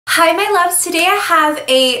Hi my loves, today I have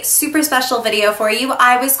a super special video for you.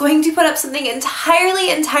 I was going to put up something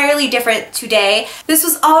entirely different today. This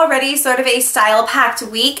was already sort of a style-packed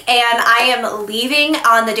week and I am leaving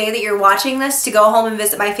on the day that you're watching this to go home and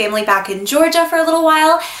visit my family back in Georgia for a little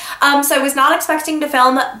while. So I was not expecting to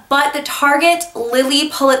film, but the Target Lilly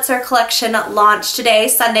Pulitzer collection launched today,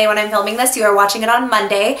 Sunday when I'm filming this. You are watching it on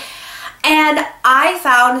Monday. And I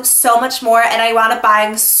found so much more and I wound up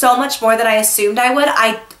buying so much more than I assumed I would.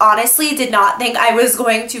 I honestly did not think I was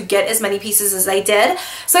going to get as many pieces as I did.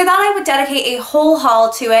 So I thought I would dedicate a whole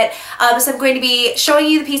haul to it. So I'm going to be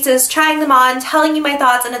showing you the pieces, trying them on, telling you my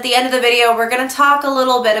thoughts, and at the end of the video we're going to talk a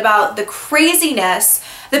little bit about the craziness,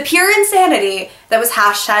 the pure insanity that was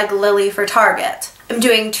hashtag Lilly for Target. I'm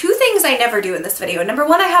doing two things I never do in this video. Number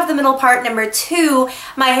one, I have the middle part. Number two,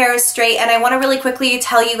 my hair is straight, and I want to really quickly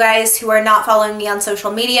tell you guys who are not following me on social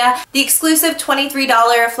media, the exclusive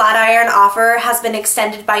 $23 flat iron offer has been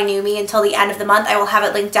extended by Nude until the end of the month. I will have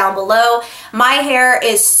it linked down below. My hair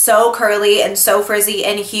is so curly and so frizzy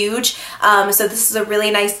and huge, so this is a really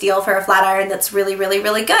nice deal for a flat iron that's really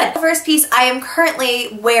good. The first piece I am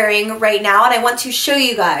currently wearing right now, and I want to show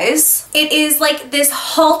you guys, it is like this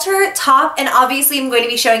halter top, and obviously I'm going to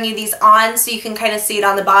be showing you these on so you can kind of see it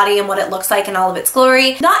on the body and what it looks like in all of its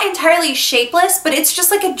glory. Not entirely shapeless, but it's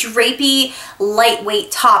just like a drapey,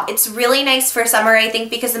 lightweight top. It's really nice for summer, I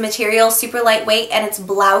think, because the material is super lightweight and it's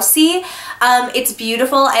blousy. It's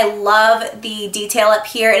beautiful. I love the detail up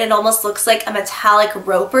here, and it almost looks like a metallic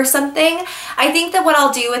rope or something. I think that what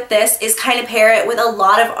I'll do with this is kind of pair it with a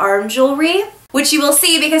lot of arm jewelry, which you will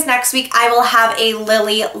see because next week I will have a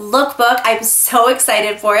Lilly lookbook. I'm so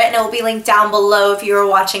excited for it, and it will be linked down below if you are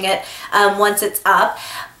watching it once it's up.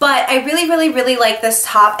 But I really like this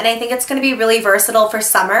top, and I think it's going to be really versatile for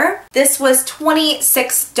summer. This was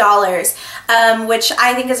 $26, which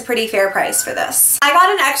I think is a pretty fair price for this. I got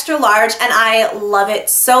an extra large and I love it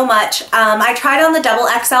so much. I tried on the double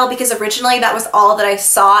XL because originally that was all that I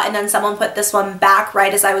saw, and then someone put this one back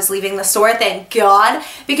right as I was leaving the store, thank God,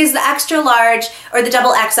 because the extra large or the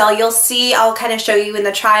double XL, you'll see, I'll kind of show you in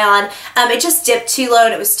the try on, it just dipped too low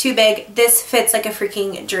and it was too big. This fits like a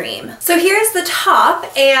freaking dream. So here's the top,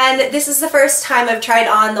 and this is the first time I've tried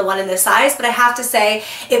on the one in this size, but I have to say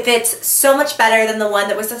it fits so much better than the one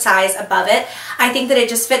that was the size above it. I think that it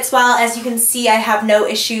just fits well. As you can see, I have no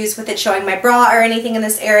issues with it showing my bra or anything in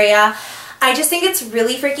this area. I just think it's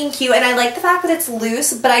really freaking cute, and I like the fact that it's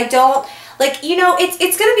loose, but I don't, like, you know,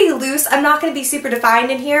 it's gonna be loose. I'm not gonna be super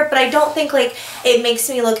defined in here, but I don't think like it makes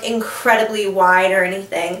me look incredibly wide or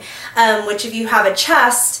anything, which if you have a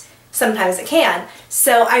chest, sometimes it can.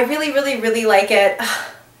 So I really like it.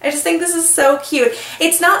 I just think this is so cute.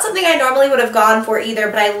 It's not something I normally would have gone for either,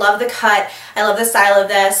 but I love the cut. I love the style of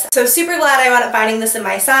this. So super glad I wound up finding this in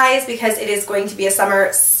my size because it is going to be a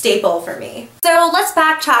summer staple for me. So let's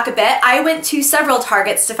backtrack a bit. I went to several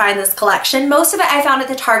Targets to find this collection. Most of it I found at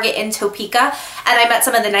the Target in Topeka, and I met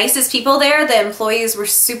some of the nicest people there. The employees were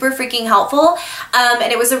super freaking helpful,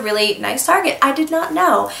 and it was a really nice Target. I did not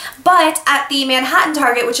know. But at the Manhattan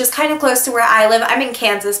Target, which is kind of close to where I live, I'm in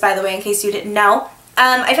Kansas, by the way, in case you didn't know,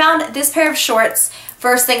 I found this pair of shorts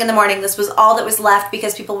first thing in the morning. This was all that was left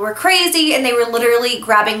because people were crazy and they were literally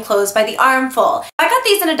grabbing clothes by the armful. I got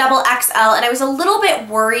these in a double XL, and I was a little bit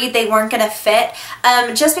worried they weren't going to fit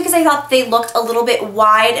just because I thought they looked a little bit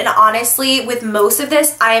wide, and honestly with most of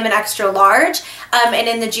this I am an extra large, and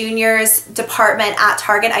in the juniors department at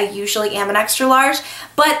Target I usually am an extra large,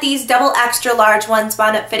 but these double extra large ones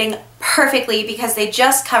wound up fitting perfectly because they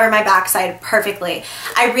just cover my backside perfectly.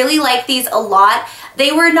 I really like these a lot.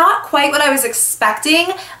 They were not quite what I was expecting,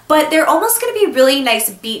 but they're almost going to be really nice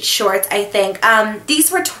beach shorts, I think.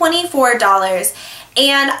 These were $24,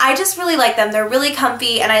 and I just really like them. They're really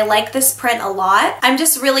comfy, and I like this print a lot. I'm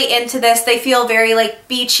just really into this. They feel very like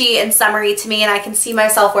beachy and summery to me, and I can see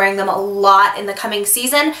myself wearing them a lot in the coming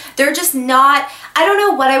season. They're just not, I don't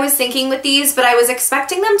know what I was thinking with these, but I was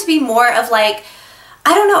expecting them to be more of like,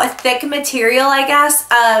 I don't know, a thick material, I guess,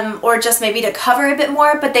 or just maybe to cover a bit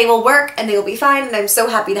more, but they will work and they will be fine, and I'm so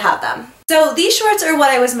happy to have them. So these shorts are what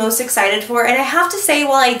I was most excited for, and I have to say,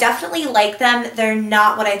 while I definitely like them, they're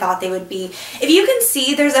not what I thought they would be. If you can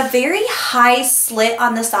see, there's a very high slit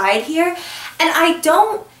on the side here, and I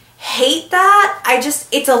don't hate that.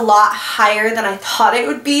 It's a lot higher than I thought it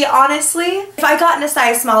would be, honestly. If I got in a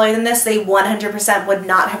size smaller than this, they 100% would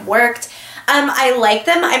not have worked. I like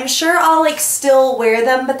them. I'm sure I'll like still wear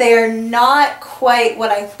them, but they are not quite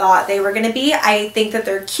what I thought they were gonna be. I think that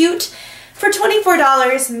they're cute. For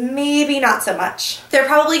 $24, maybe not so much. They're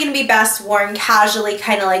probably gonna be best worn casually,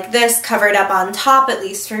 kind of like this, covered up on top, at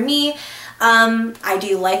least for me. I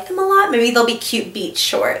do like them a lot. Maybe they'll be cute beach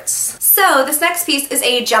shorts. So this next piece is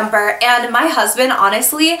a jumper, and my husband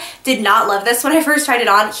honestly did not love this when I first tried it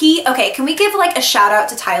on. Okay, can we give like a shout out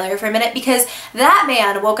to Tyler for a minute, because that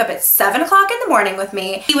man woke up at 7 o'clock in the morning with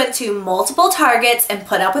me. He went to multiple Targets and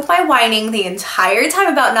put up with my whining the entire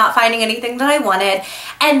time about not finding anything that I wanted,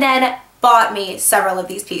 and then bought me several of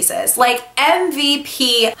these pieces. Like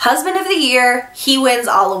MVP, husband of the year, he wins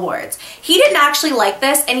all awards. He didn't actually like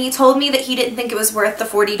this, and he told me that he didn't think it was worth the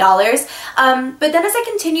 $40. But then as I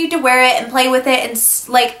continued to wear it and play with it,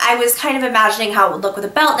 and like I was kind of imagining how it would look with a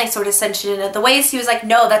belt, and I sort of cinched it in at the waist, he was like,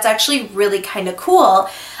 no, that's actually really kind of cool.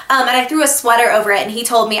 And I threw a sweater over it, and he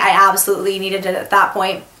told me I absolutely needed it at that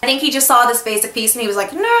point. I think he just saw this basic piece and he was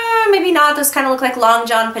like, no, maybe not. Those kind of look like long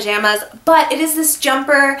john pajamas. But it is this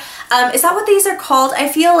jumper. Is that what these are called? I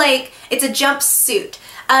feel like it's a jumpsuit.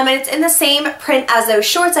 And it's in the same print as those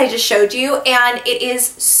shorts I just showed you, and it is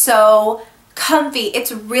so comfy.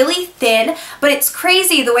 It's really thin, but it's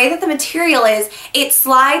crazy the way that the material is. It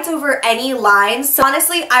slides over any lines. So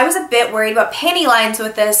honestly, I was a bit worried about panty lines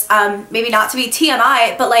with this, maybe not to be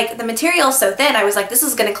TMI, but like the material is so thin, I was like, this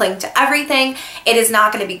is gonna cling to everything. It is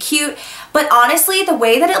not gonna be cute. But honestly, the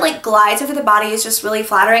way that it like glides over the body is just really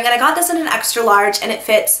flattering, and I got this in an extra large and it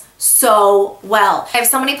fits so well. I have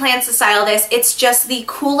so many plans to style this. It's just the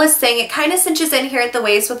coolest thing. It kind of cinches in here at the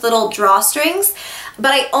waist with little drawstrings,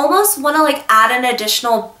 but I almost want to like add an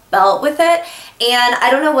additional belt with it, and I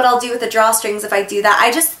don't know what I'll do with the drawstrings if I do that.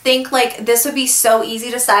 I just think like this would be so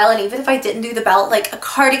easy to style, and even if I didn't do the belt, like a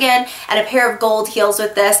cardigan and a pair of gold heels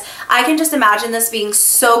with this, I can just imagine this being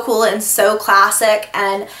so cool and so classic,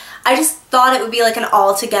 and I just thought it would be like an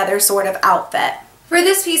all-together sort of outfit. For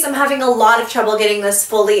this piece, I'm having a lot of trouble getting this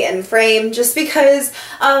fully in frame just because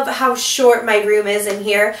of how short my room is in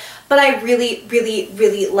here, but I really, really,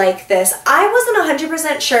 really like this. I wasn't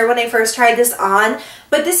 100% sure when I first tried this on,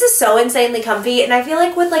 but this is so insanely comfy, and I feel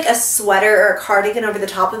like with like a sweater or a cardigan over the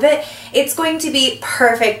top of it, it's going to be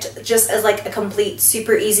perfect just as like a complete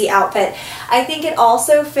super easy outfit. I think it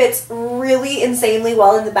also fits really insanely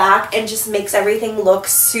well in the back and just makes everything look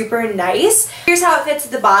super nice. Here's how it fits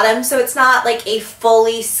at the bottom. So it's not like a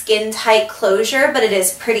fully skin tight closure, but it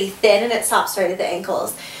is pretty thin and it stops right at the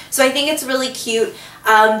ankles. So I think it's really cute.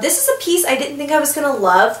 This is a piece I didn't think I was gonna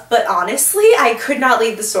love, but honestly, I could not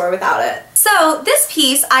leave the store without it. So this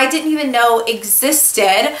piece I didn't even know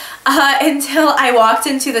existed until I walked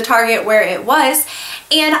into the Target where it was,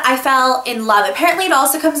 and I fell in love. Apparently it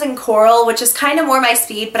also comes in coral, which is kind of more my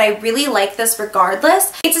speed, but I really like this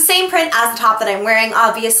regardless. It's the same print as the top that I'm wearing,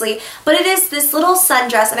 obviously, but it is this little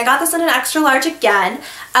sundress, and I got this in an extra large again.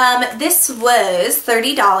 This was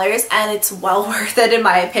 $30, and it's well worth it in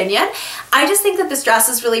my opinion. I just think that this dress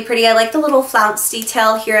is really pretty. I like the little flounce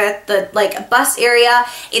detail here at the like bust area.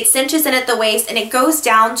 It cinches in at the waist, and it goes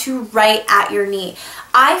down to right at your knee.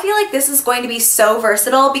 I feel like this is going to be so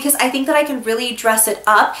versatile because I think that I can really dress it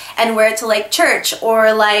up and wear it to like church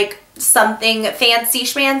or like something fancy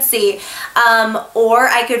schmancy, or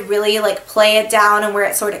I could really like play it down and wear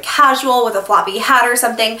it sort of casual with a floppy hat or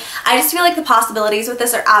something. I just feel like the possibilities with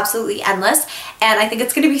this are absolutely endless, and I think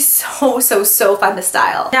it's going to be so fun to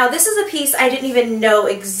style. Now this is a piece I didn't even know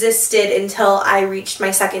existed until I reached my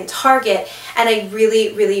second Target, and I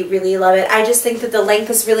really love it. I just think that the length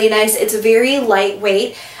is really nice. It's very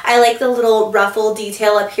lightweight. I like the little ruffle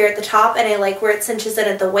detail up here at the top, and I like where it cinches in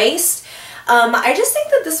at the waist. I just think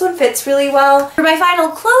that this one fits really well. For my final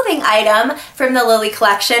clothing item from the Lilly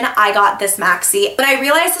collection, I got this maxi. When I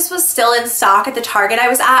realized this was still in stock at the Target I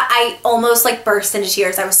was at, I almost like burst into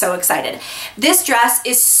tears. I was so excited. This dress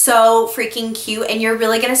is so freaking cute, and you're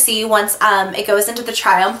really gonna see once it goes into the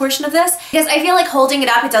try-on portion of this, because I feel like holding it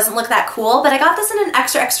up, it doesn't look that cool, but I got this in an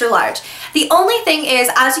extra large. The only thing is,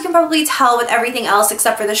 as you can probably tell with everything else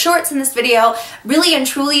except for the shorts in this video, really and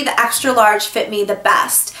truly the extra large fit me the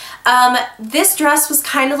best. This dress was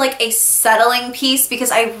kind of like a settling piece because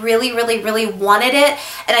I really wanted it,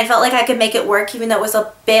 and I felt like I could make it work even though it was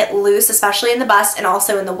a bit loose, especially in the bust and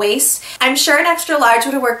also in the waist. I'm sure an extra large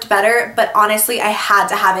would have worked better, but honestly I had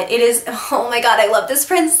to have it. It is, oh my god, I love this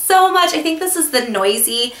print so much. I think this is the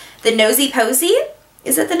Nosie Posey.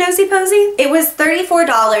 Is it the Nosie Posey? It was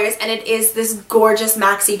 $34, and it is this gorgeous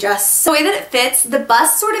maxi dress. The way that it fits, the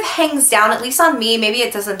bust sort of hangs down, at least on me. Maybe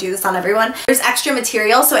it doesn't do this on everyone. There's extra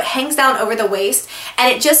material, so it hangs down over the waist,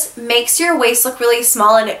 and it just makes your waist look really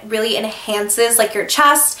small, and it really enhances like your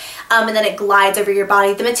chest, and then it glides over your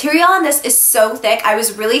body. The material on this is so thick. I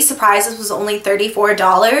was really surprised this was only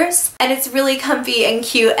 $34, and it's really comfy and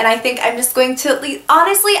cute, and I think I'm just going to,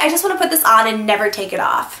 honestly, I just want to put this on and never take it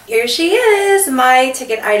off. Here she is, my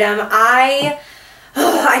ticket item. I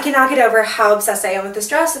I cannot get over how obsessed I am with this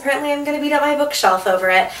dress. Apparently I'm going to beat up my bookshelf over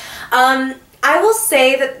it. I will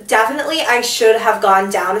say that definitely I should have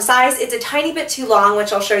gone down a size. It's a tiny bit too long,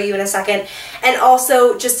 which I'll show you in a second, and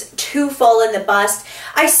also just too full in the bust.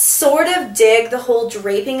 I sort of dig the whole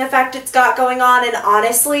draping effect it's got going on, and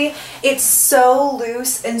honestly, it's so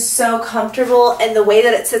loose and so comfortable, and the way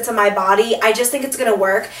that it sits on my body, I just think it's going to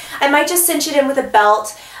work. I might just cinch it in with a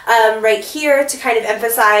belt right here to kind of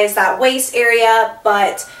emphasize that waist area,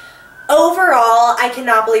 but overall, I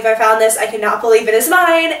cannot believe I found this. I cannot believe it is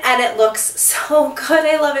mine, and it looks so good.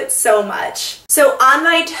 I love it so much. So on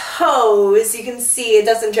my toes, you can see it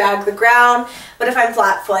doesn't drag the ground, but if I'm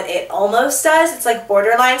flat foot, it almost does. It's like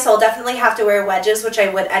borderline, so I'll definitely have to wear wedges, which I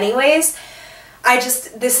would anyways.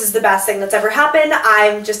 This is the best thing that's ever happened.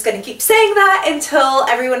 I'm just gonna keep saying that until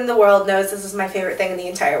everyone in the world knows this is my favorite thing in the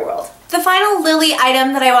entire world. The final Lilly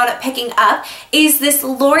item that I wound up picking up is this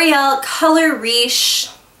L'Oreal Color Riche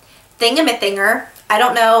thingamathinger. I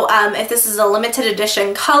don't know if this is a limited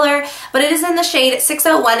edition color, but it is in the shade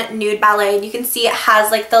 601 Nude Ballet, and you can see it has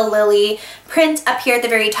like the Lilly print up here at the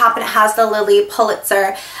very top, and it has the Lilly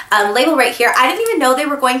Pulitzer label right here. I didn't even know they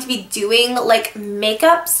were going to be doing like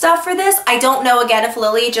makeup stuff for this. I don't know again if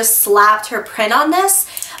Lilly just slapped her print on this,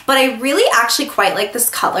 but I really actually quite like this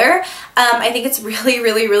color. I think it's really,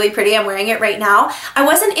 really, really pretty. I'm wearing it right now. I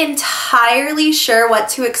wasn't entirely sure what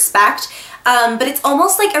to expect, but it's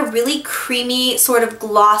almost like a really creamy, sort of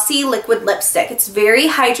glossy liquid lipstick. It's very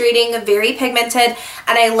hydrating, very pigmented,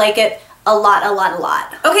 and I like it a lot, a lot, a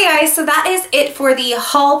lot. Okay guys, so that is it for the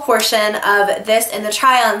haul portion of this and the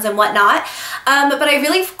try-ons and whatnot. But I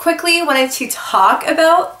really quickly wanted to talk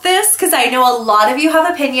about this because I know a lot of you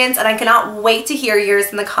have opinions, and I cannot wait to hear yours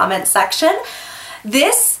in the comments section.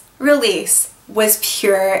 This release was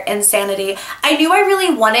pure insanity. I knew I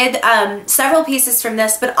really wanted several pieces from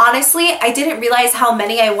this, but honestly, I didn't realize how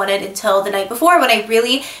many I wanted until the night before when I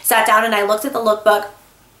really sat down and I looked at the lookbook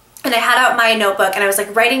and I had out my notebook and I was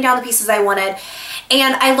like writing down the pieces I wanted.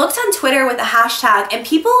 And I looked on Twitter with a hashtag, and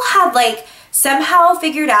people had like somehow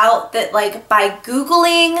figured out that like by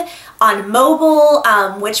Googling on mobile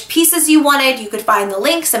which pieces you wanted, you could find the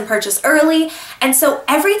links and purchase early, and so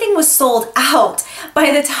everything was sold out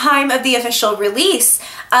by the time of the official release.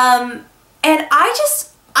 And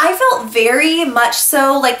I felt very much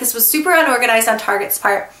so like this was super unorganized on Target's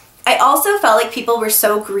part. I also felt like people were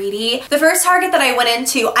so greedy. The first Target that I went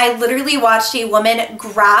into, I literally watched a woman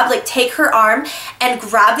take her arm and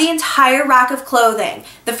grab the entire rack of clothing,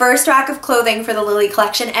 the first rack of clothing for the Lilly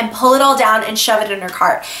collection, and pull it all down and shove it in her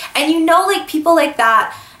cart. And you know, like people like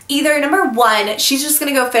that, either number one, she's just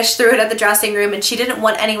gonna go fish through it at the dressing room and she didn't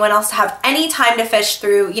want anyone else to have any time to fish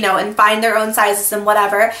through, you know, and find their own sizes and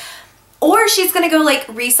whatever. Or she's gonna go like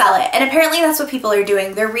resell it. And apparently that's what people are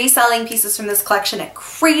doing. They're reselling pieces from this collection at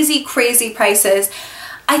crazy, crazy prices.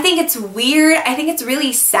 I think it's weird. I think it's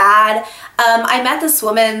really sad. I met this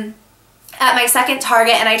woman at my second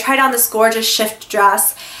Target and I tried on this gorgeous shift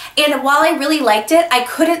dress. And while I really liked it, I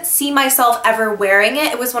couldn't see myself ever wearing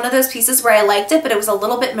it. It was one of those pieces where I liked it, but it was a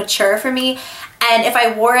little bit mature for me. And if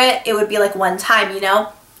I wore it, it would be like one time, you know?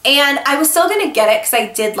 And I was still gonna get it because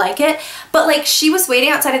I did like it, but like she was waiting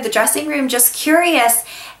outside of the dressing room just curious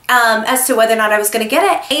as to whether or not I was gonna get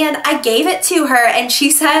it, and I gave it to her and she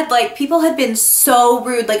said like people had been so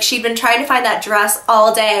rude, like she'd been trying to find that dress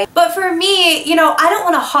all day. But for me, you know, I don't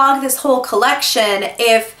want to hog this whole collection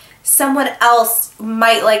if someone else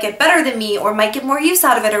might like it better than me or might get more use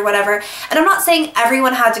out of it or whatever. And I'm not saying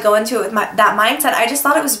everyone had to go into it with that mindset. I just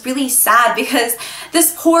thought it was really sad because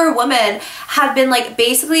this poor woman had been like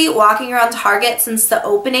basically walking around Target since the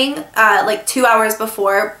opening, like 2 hours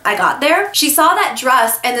before I got there. She saw that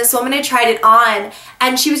dress and this woman had tried it on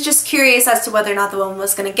and she was just curious as to whether or not the woman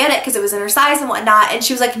was gonna get it because it was in her size and whatnot. And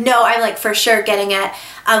she was like, no, I'm like for sure getting it.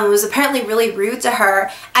 It was apparently really rude to her,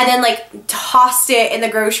 and then like tossed it in the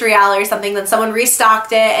grocery aisle or something. Then someone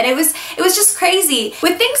restocked it, and it was just crazy.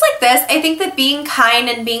 With things like this, I think that being kind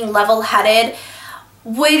and being level-headed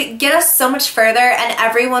would get us so much further, and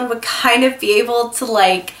everyone would kind of be able to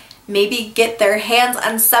like maybe get their hands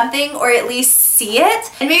on something or at least see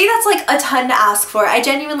it. And maybe that's like a ton to ask for. I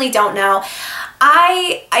genuinely don't know.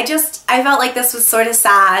 I felt like this was sort of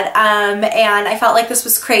sad, and I felt like this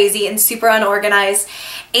was crazy and super unorganized.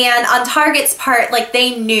 And on Target's part, like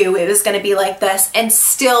they knew it was going to be like this, and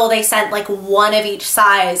still they sent like one of each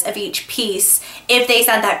size of each piece, if they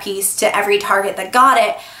sent that piece to every Target that got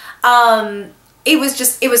it. It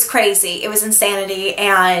was crazy. It was insanity,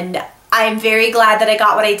 and I'm very glad that I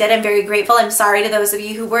got what I did. I'm very grateful. I'm sorry to those of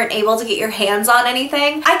you who weren't able to get your hands on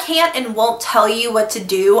anything. I can't and won't tell you what to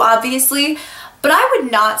do, obviously, But I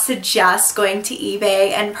would not suggest going to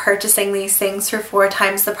eBay and purchasing these things for 4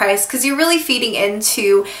 times the price, because you're really feeding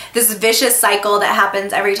into this vicious cycle that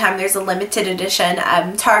happens every time there's a limited edition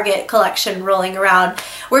Target collection rolling around,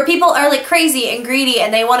 where people are like crazy and greedy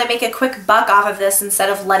and they want to make a quick buck off of this instead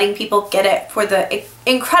of letting people get it for the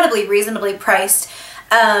incredibly reasonably priced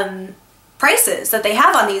prices that they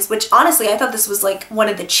have on these, which honestly I thought this was like one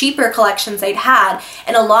of the cheaper collections they'd had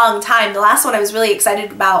in a long time. The last one I was really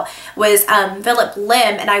excited about was Philip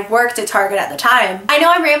Lim, and I worked at Target at the time. I know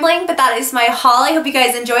I'm rambling, but that is my haul. I hope you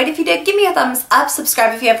guys enjoyed. If you did, give me a thumbs up,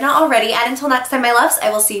 subscribe if you have not already, and until next time, my loves, I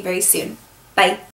will see you very soon. Bye.